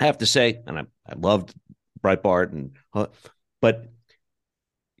have to say, and I loved Breitbart, but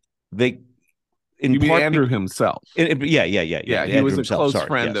they, in part, Andrew himself. Yeah. He Andrew was himself, a close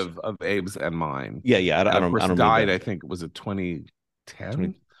friend of Abe's and mine. Yeah. I don't died. I think it was 2010,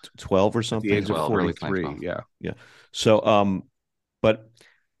 2012 or something. At the age of 43. Yeah. So, but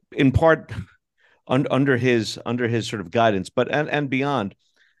in part under his sort of guidance, but and beyond,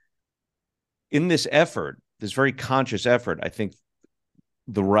 in this effort, this very conscious effort, I think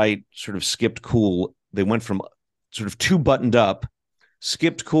the right sort of skipped cool. They went from sort of too buttoned up,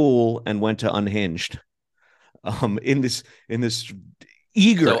 skipped cool, and went to unhinged. In this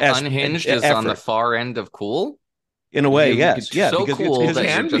eager, so unhinged is on the far end of cool. In a way, yes, yeah, so because cool it's that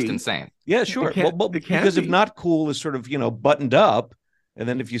you're just insane. Yeah, sure. Because if not cool is sort of, you know, buttoned up, and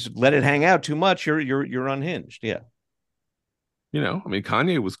then if you let it hang out too much, you're unhinged. Yeah. You know, I mean,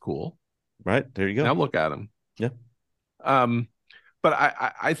 Kanye was cool. Right. There you go. Now look at him. Yeah. But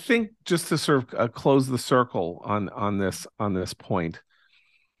I think, just to sort of close the circle on this point,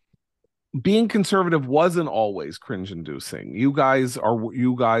 being conservative wasn't always cringe-inducing. You guys are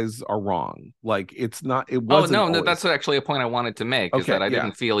wrong. Like, it's not. It wasn't. Oh no, that's actually a point I wanted to make. Is that I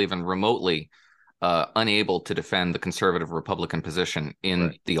didn't feel even remotely unable to defend the conservative Republican position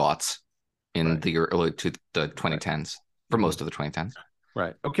in the aughts, in the early to the 2010s, for most of the 2010s.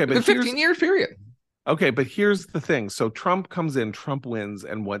 Right. Okay, but the 15-year period. Okay, but here's the thing. So Trump comes in, Trump wins,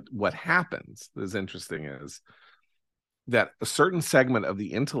 and what happens is interesting is that a certain segment of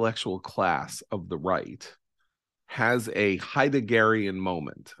the intellectual class of the right has a Heideggerian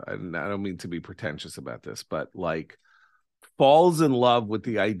moment. I don't mean to be pretentious about this, but like falls in love with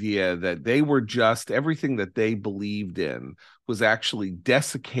the idea that they were just, everything that they believed in was actually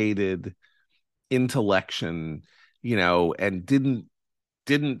desiccated intellection, you know, and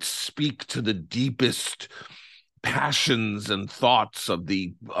didn't speak to the deepest passions and thoughts of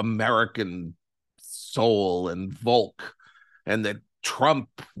the American soul and Volk, and that Trump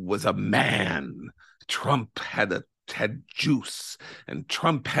was a man. Trump had juice, and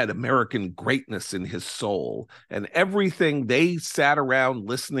Trump had American greatness in his soul, and everything. They sat around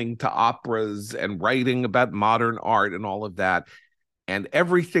listening to operas and writing about modern art and all of that, and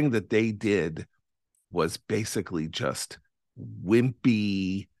everything that they did was basically just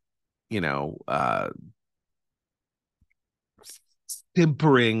wimpy,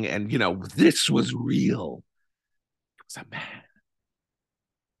 simpering, and this was real. He was a man.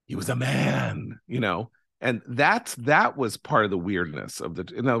 He was a man, and that was part of the weirdness of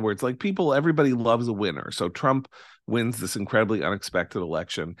in other words, like, everybody loves a winner. So Trump wins this incredibly unexpected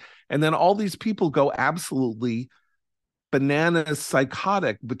election, and then all these people go absolutely bananas,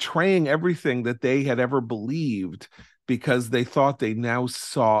 psychotic, betraying everything that they had ever believed, because they thought they now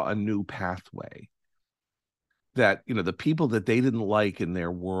saw a new pathway. That, the people that they didn't like in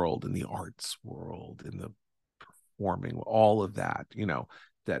their world, in the arts world, in the performing, all of that,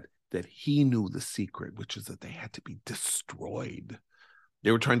 that he knew the secret, which is that they had to be destroyed.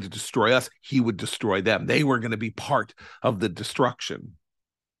 They were trying to destroy us. He would destroy them. They were going to be part of the destruction.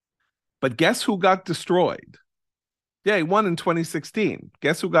 But guess who got destroyed? Yeah, he won in 2016.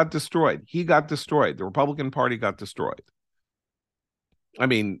 Guess who got destroyed? He got destroyed. The Republican Party got destroyed. I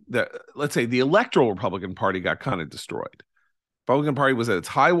mean, let's say the electoral Republican Party got kind of destroyed. Republican Party was at its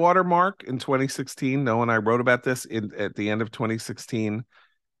high water mark in 2016. Noah and I wrote about this at the end of 2016.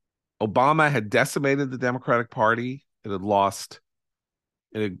 Obama had decimated the Democratic Party. It had lost.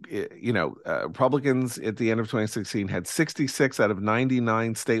 Republicans at the end of 2016 had 66 out of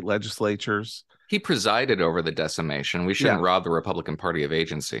 99 state legislatures. He presided over the decimation. We shouldn't rob the Republican Party of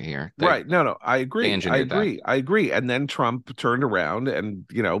agency here. Right. No, I agree. I agree. And then Trump turned around and,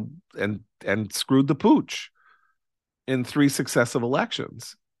 and screwed the pooch in 3 successive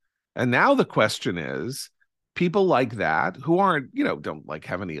elections. And now the question is, people like that who aren't, don't like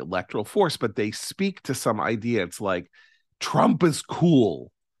have any electoral force, but they speak to some idea. It's like, Trump is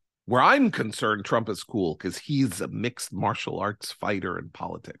cool. Where I'm concerned, Trump is cool because he's a mixed martial arts fighter in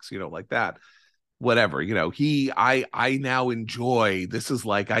politics, like that. Whatever, I now enjoy, this is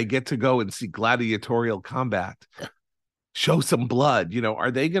like, I get to go and see gladiatorial combat, show some blood.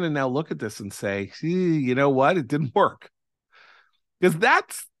 Are they going to now look at this and say, you know what? It didn't work. Because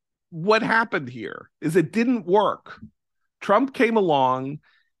that's what happened here, is it didn't work. Trump came along.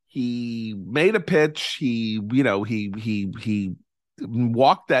 He made a pitch. He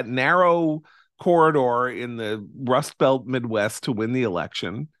walked that narrow corridor in the Rust Belt Midwest to win the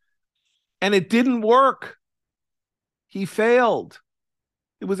election. And it didn't work. He failed.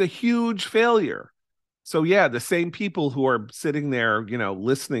 It was a huge failure. So yeah, the same people who are sitting there,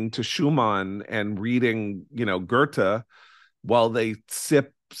 listening to Schumann and reading, Goethe while they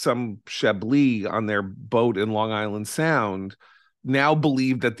sip some Chablis on their boat in Long Island Sound, now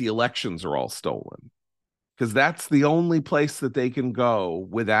believe that the elections are all stolen. Because that's the only place that they can go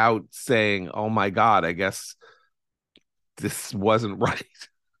without saying, oh my God, I guess this wasn't right.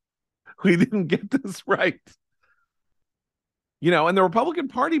 We didn't get this right. And the Republican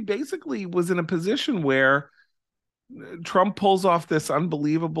Party basically was in a position where Trump pulls off this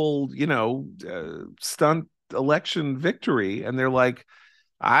unbelievable, stunt election victory. And they're like,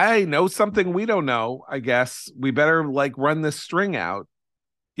 I know something we don't know. I guess we better run this string out,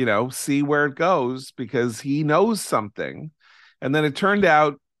 see where it goes, because he knows something. And then it turned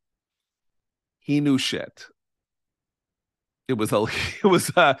out he knew shit. It was a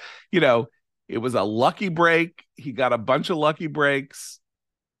lucky break. He got a bunch of lucky breaks,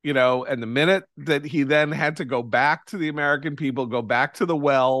 and the minute that he then had to go back to the American people, go back to the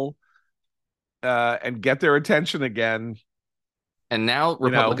well, and get their attention again. And now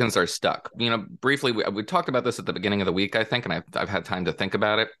Republicans are stuck. Briefly, we talked about this at the beginning of the week, I think, and I've had time to think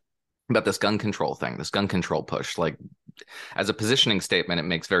about this gun control thing, this gun control push. Like, as a positioning statement, it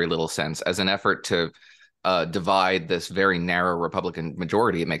makes very little sense. As an effort to divide this very narrow Republican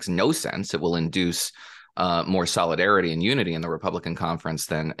majority, it makes no sense. It will induce more solidarity and unity in the Republican conference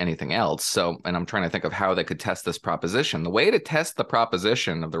than anything else. So, and I'm trying to think of how they could test this proposition. The way to test the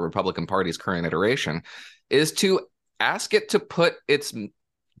proposition of the Republican Party's current iteration is to ask it to put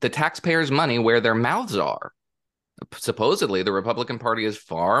the taxpayers' money where their mouths are. Supposedly, the Republican Party is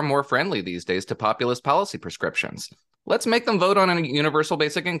far more friendly these days to populist policy prescriptions. Let's make them vote on a universal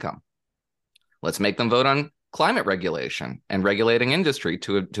basic income. Let's make them vote on climate regulation and regulating industry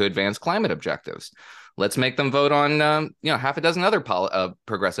to advance climate objectives. Let's make them vote on half a dozen other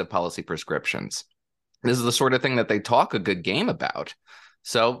progressive policy prescriptions. This is the sort of thing that they talk a good game about,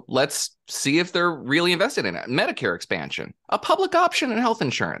 So let's see if they're really invested in it. Medicare expansion, a public option in health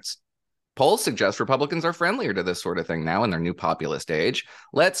insurance. Polls suggest Republicans are friendlier to this sort of thing now in their new populist age.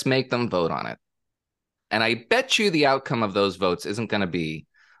 Let's make them vote on it. And I bet you the outcome of those votes isn't going to be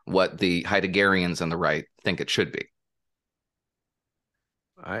what the Heideggerians and the right think it should be.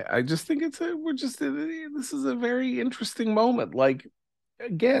 I just think this is a very interesting moment. Like,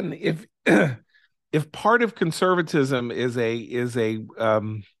 again, if if part of conservatism is a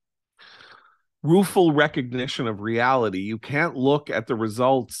rueful recognition of reality, you can't look at the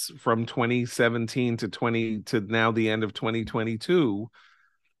results from 2017 to now the end of 2022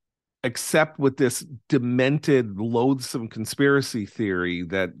 except with this demented, loathsome conspiracy theory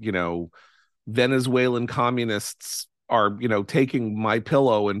that, Venezuelan communists are, taking my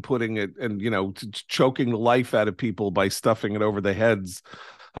pillow and putting it and, choking the life out of people by stuffing it over the heads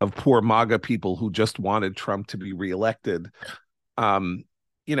of poor MAGA people who just wanted Trump to be reelected.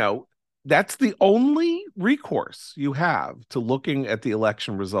 That's the only recourse you have to looking at the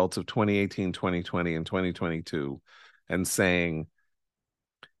election results of 2018, 2020, and 2022 and saying,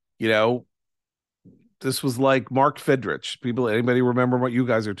 this was like Mark Fidrych. Anybody remember what? You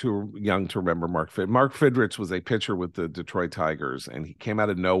guys are too young to remember Mark Fidrych. Mark Fidrych was a pitcher with the Detroit Tigers, and he came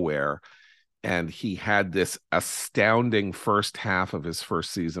out of nowhere, and he had this astounding first half of his first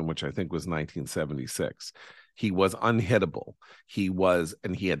season, which I think was 1976. He was unhittable. He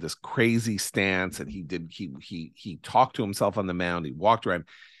had this crazy stance, and he talked to himself on the mound. He walked around.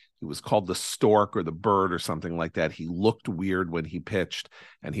 He was called the stork or the bird or something like that. He looked weird when he pitched,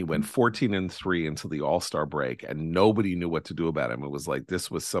 and he went 14-3 until the All-Star break, and nobody knew what to do about him. It was like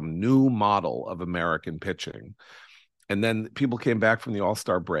this was some new model of American pitching. And then people came back from the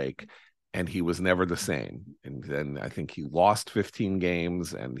All-Star break, and he was never the same. And then I think he lost 15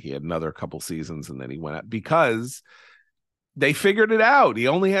 games, and he had another couple seasons, and then he went out because they figured it out. He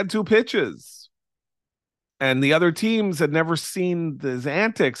only had 2 pitches. And the other teams had never seen his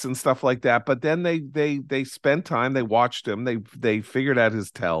antics and stuff like that. But then they spent time, they watched him, they figured out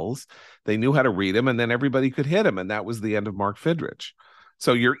his tells, they knew how to read him, and then everybody could hit him. And that was the end of Mark Fidrych.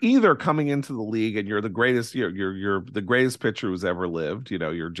 So you're either coming into the league and you're the greatest, you're the greatest pitcher who's ever lived,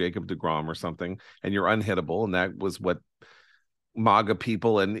 you're Jacob deGrom or something, and you're unhittable. And that was what MAGA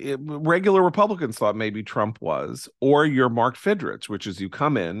people and regular Republicans thought maybe Trump was, or you're Mark Fidrych, which is you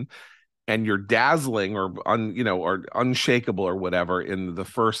come in and you're dazzling or or unshakable or whatever in the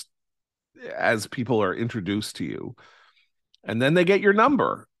first, as people are introduced to you, and then they get your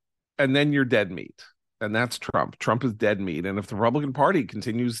number, and then you're dead meat, and that's Trump. Trump is dead meat, and if the Republican Party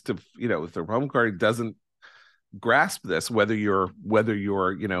continues to, if the Republican Party doesn't grasp this, whether you're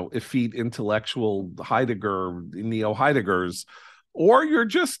effete intellectual Heidegger, neo Heideggers, or you're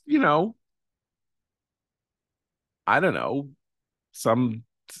just I don't know, somebody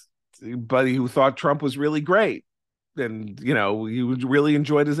who thought Trump was really great, and you really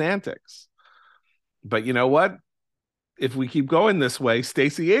enjoyed his antics. But you know what? If we keep going this way,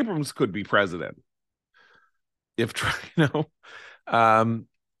 Stacey Abrams could be president. If then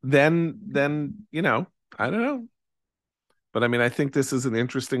I don't know. But I mean, I think this is an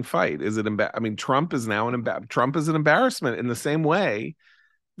interesting fight. Is it? Trump is now Trump is an embarrassment in the same way.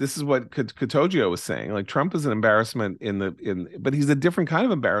 This is what Katojio was saying. Like, Trump is an embarrassment but he's a different kind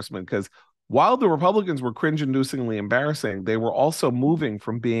of embarrassment, because while the Republicans were cringe-inducingly embarrassing, they were also moving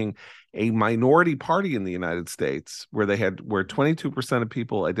from being a minority party in the United States, where 22% of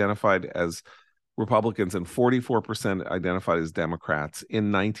people identified as Republicans and 44% identified as Democrats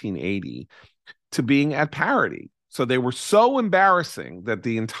in 1980, to being at parity. So they were so embarrassing that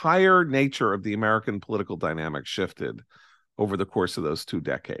the entire nature of the American political dynamic shifted over the course of those 2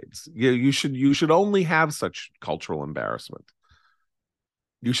 decades. You should only have such cultural embarrassment.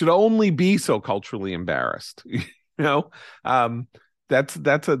 You should only be so culturally embarrassed. That's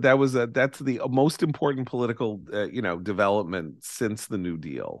the most important political development since the New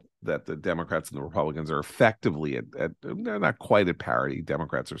Deal, that the Democrats and the Republicans are effectively they're not quite at parity.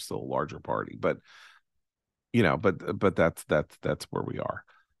 Democrats are still a larger party, but that's where we are.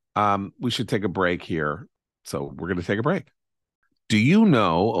 We should take a break here, so we're going to take a break. Do you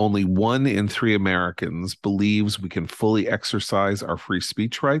know only 1 in 3 Americans believes we can fully exercise our free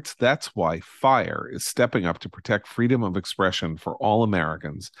speech rights? That's why FIRE is stepping up to protect freedom of expression for all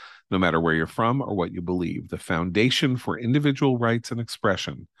Americans, no matter where you're from or what you believe. The Foundation for Individual Rights and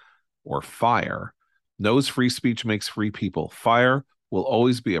Expression, or FIRE, knows free speech makes free people. FIRE will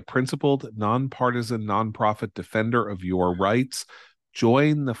always be a principled, nonpartisan, nonprofit defender of your rights.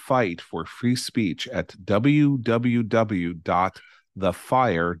 Join the fight for free speech at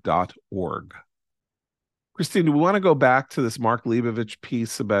www.thefire.org. Christine, do we want to go back to this Mark Leibovich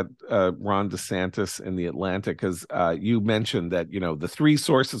piece about Ron DeSantis in The Atlantic? Because you mentioned that, the three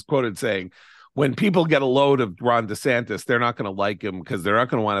sources quoted saying, when people get a load of Ron DeSantis, they're not going to like him because they're not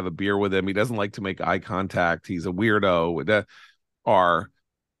going to want to have a beer with him. He doesn't like to make eye contact. He's a weirdo. Are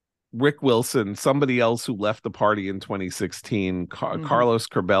Rick Wilson, somebody else who left the party in 2016, Carlos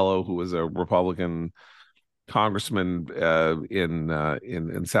Curbelo, who was a Republican congressman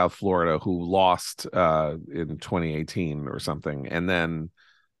in South Florida who lost in 2018 or something. And then,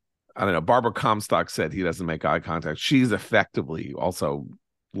 I don't know, Barbara Comstock said he doesn't make eye contact. She's effectively also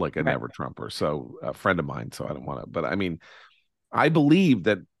like a never Trumper. So a friend of mine. So I don't want to, but I mean, I believe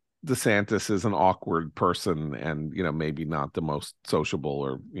that DeSantis is an awkward person and, maybe not the most sociable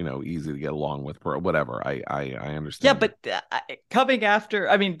or, easy to get along with, or whatever. I understand. Yeah, but coming after,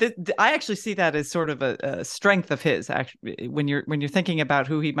 I mean, I actually see that as sort of a strength of his. Actually, when you're thinking about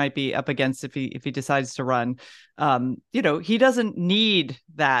who he might be up against if he decides to run, he doesn't need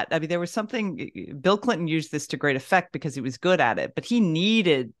that. I mean, there was something, Bill Clinton used this to great effect because he was good at it, but he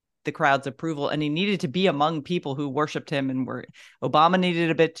needed the crowd's approval, and he needed to be among people who worshiped him, and Obama needed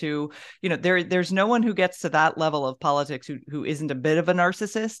a bit too. There's no one who gets to that level of politics who isn't a bit of a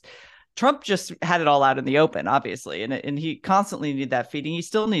narcissist. Trump just had it all out in the open, obviously, and he constantly needed that feeding. He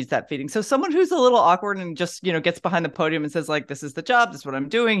still needs that feeding. So someone who's a little awkward and just gets behind the podium and says, like, this is the job, this is what I'm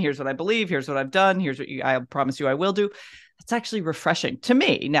doing, here's what I believe, here's what I've done, here's what I promise you I will do. It's actually refreshing to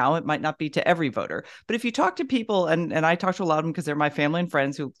me. Now, it might not be to every voter, but if you talk to people, and I talk to a lot of them because they're my family and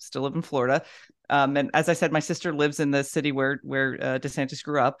friends who still live in Florida. And as I said, my sister lives in the city where DeSantis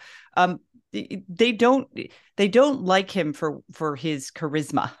grew up. They don't like him for his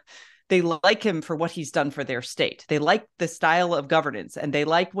charisma. They like him for what he's done for their state. They like the style of governance, and they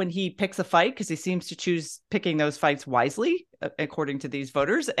like when he picks a fight because he seems to choose picking those fights wisely, according to these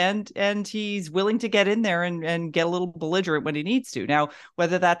voters. And he's willing to get in there and get a little belligerent when he needs to. Now,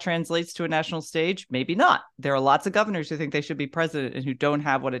 whether that translates to a national stage, maybe not. There are lots of governors who think they should be president and who don't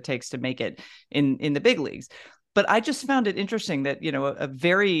have what it takes to make it in the big leagues. But I just found it interesting that, a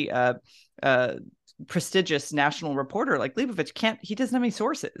very prestigious national reporter like Leibovich he doesn't have any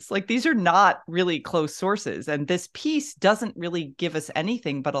sources. Like, these are not really close sources, and this piece doesn't really give us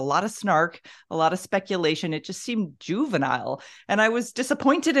anything but a lot of snark, a lot of speculation. It just seemed juvenile, and I was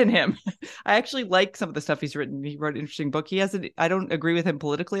disappointed in him. I actually like some of the stuff he's written. He wrote an interesting book. I don't agree with him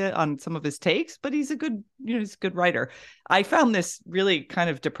politically on some of his takes, but he's a good writer. I found this really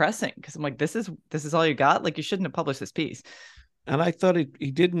kind of depressing because I'm like, this is all you got? Like, you shouldn't have published this piece. And I thought he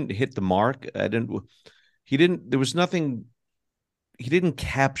didn't hit the mark. He didn't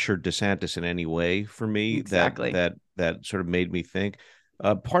capture DeSantis in any way for me. Exactly. That sort of made me think.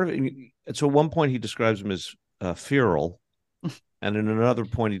 Part of it. So at one point he describes him as feral, and in another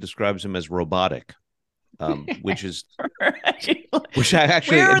point he describes him as robotic, which is which I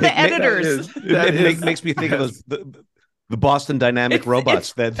actually where are the editors? It makes me think of the Boston Dynamic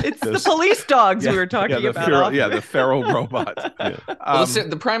robots. It's the police dogs we were talking about. The feral robot. Well,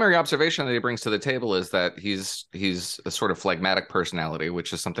 the primary observation that he brings to the table is that he's a sort of phlegmatic personality,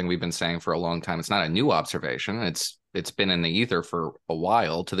 which is something we've been saying for a long time. It's not a new observation. It's been in the ether for a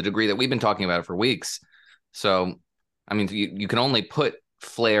while, to the degree that we've been talking about it for weeks. So, I mean, you can only put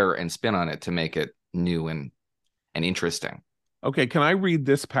flair and spin on it to make it new and interesting. Okay, can I read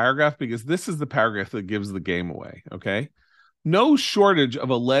this paragraph? Because this is the paragraph that gives the game away, okay? No shortage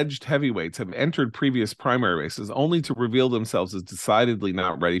of alleged heavyweights have entered previous primary races only to reveal themselves as decidedly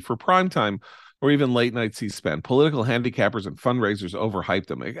not ready for primetime or even late-night C-SPAN. Political handicappers and fundraisers overhype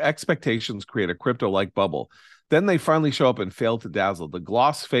them. Expectations create a crypto-like bubble. Then they finally show up and fail to dazzle. The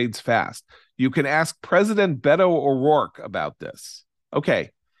gloss fades fast. You can ask President Beto O'Rourke about this.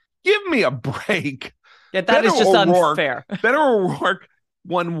 Okay, give me a break. Yeah, that is just unfair. Beto O'Rourke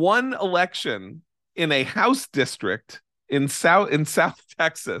won one election in a House district in South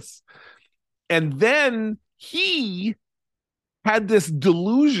Texas, and then he had this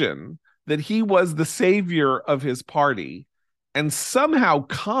delusion that he was the savior of his party, and somehow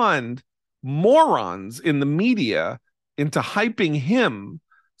conned morons in the media into hyping him,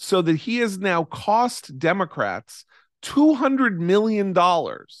 so that he has now cost Democrats $200 million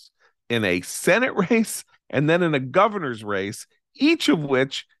in a Senate race and then in a governor's race, each of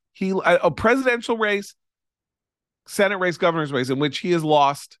which a presidential race, Senate race, governor's race, in which he has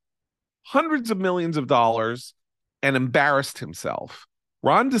lost hundreds of millions of dollars and embarrassed himself.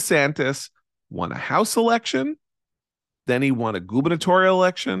 Ron DeSantis won a House election, then he won a gubernatorial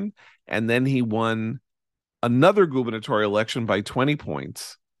election, and then he won another gubernatorial election by 20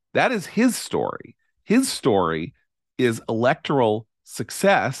 points. That is his story. His story is electoral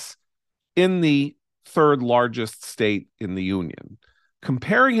success in the third largest state in the union.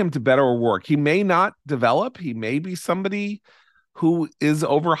 Comparing him to Beto O'Rourke, he may not develop. He may be somebody who is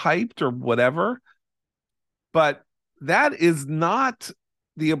overhyped or whatever, but that is not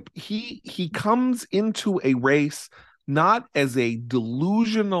he comes into a race not as a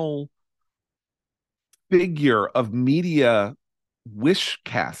delusional figure of media wish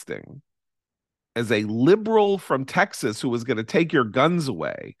casting, as a liberal from Texas who was going to take your guns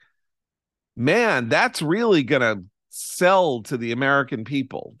away. Man, that's really going to sell to the American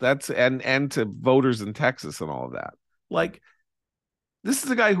people. That's and to voters in Texas and all of that. Like, this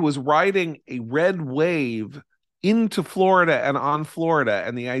is a guy who was riding a red wave into Florida and on Florida.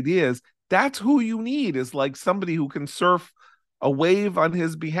 And the idea is that's who you need, is like somebody who can surf a wave on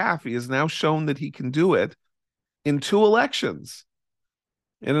his behalf. He has now shown that he can do it in 2 elections.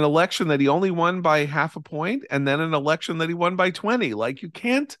 In an election that he only won by half a point, and then an election that he won by 20. Like, you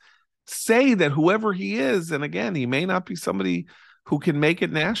can't say that whoever he is, and again, he may not be somebody who can make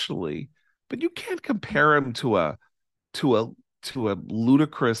it nationally, but you can't compare him to a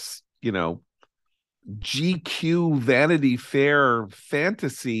ludicrous, GQ Vanity Fair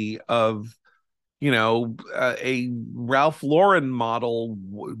fantasy of, a Ralph Lauren model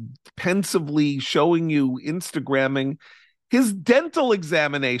pensively showing you Instagramming his dental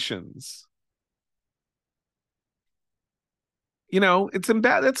examinations. It's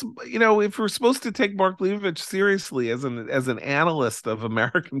that's, if we're supposed to take Mark Leibovich seriously as an analyst of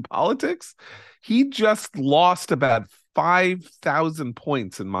American politics, he just lost about 5,000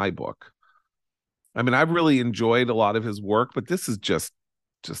 points in my book. I mean, I've really enjoyed a lot of his work, but this is just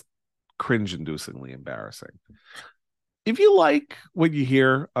cringe-inducingly embarrassing. If you like what you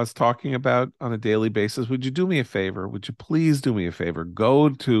hear us talking about on a daily basis, would you do me a favor? Would you please do me a favor? Go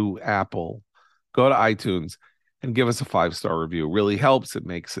to Apple, go to iTunes, and give us a 5-star review. It really helps. It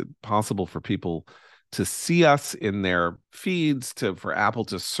makes it possible for people to see us in their feeds, for Apple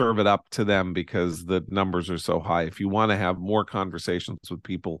to serve it up to them, because the numbers are so high. If you want to have more conversations with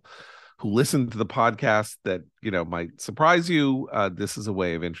people who listen to the podcast that might surprise you, this is a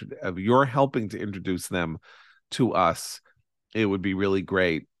way of you're helping to introduce them to us. It would be really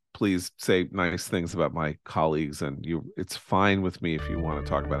great. Please say nice things about my colleagues, and it's fine with me if you want to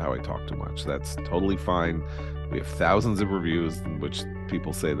talk about how I talk too much. That's totally fine. We have thousands of reviews in which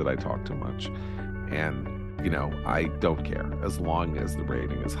people say that I talk too much, and I don't care as long as the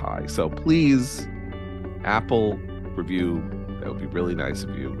rating is high. So please, Apple review. That would be really nice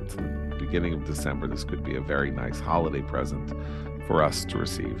of you. It's the beginning of December. This could be a very nice holiday present for us to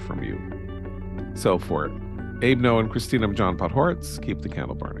receive from you. So for Abe Noah and Christina, I'm John Podhoretz. Keep the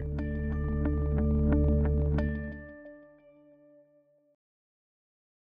candle burning.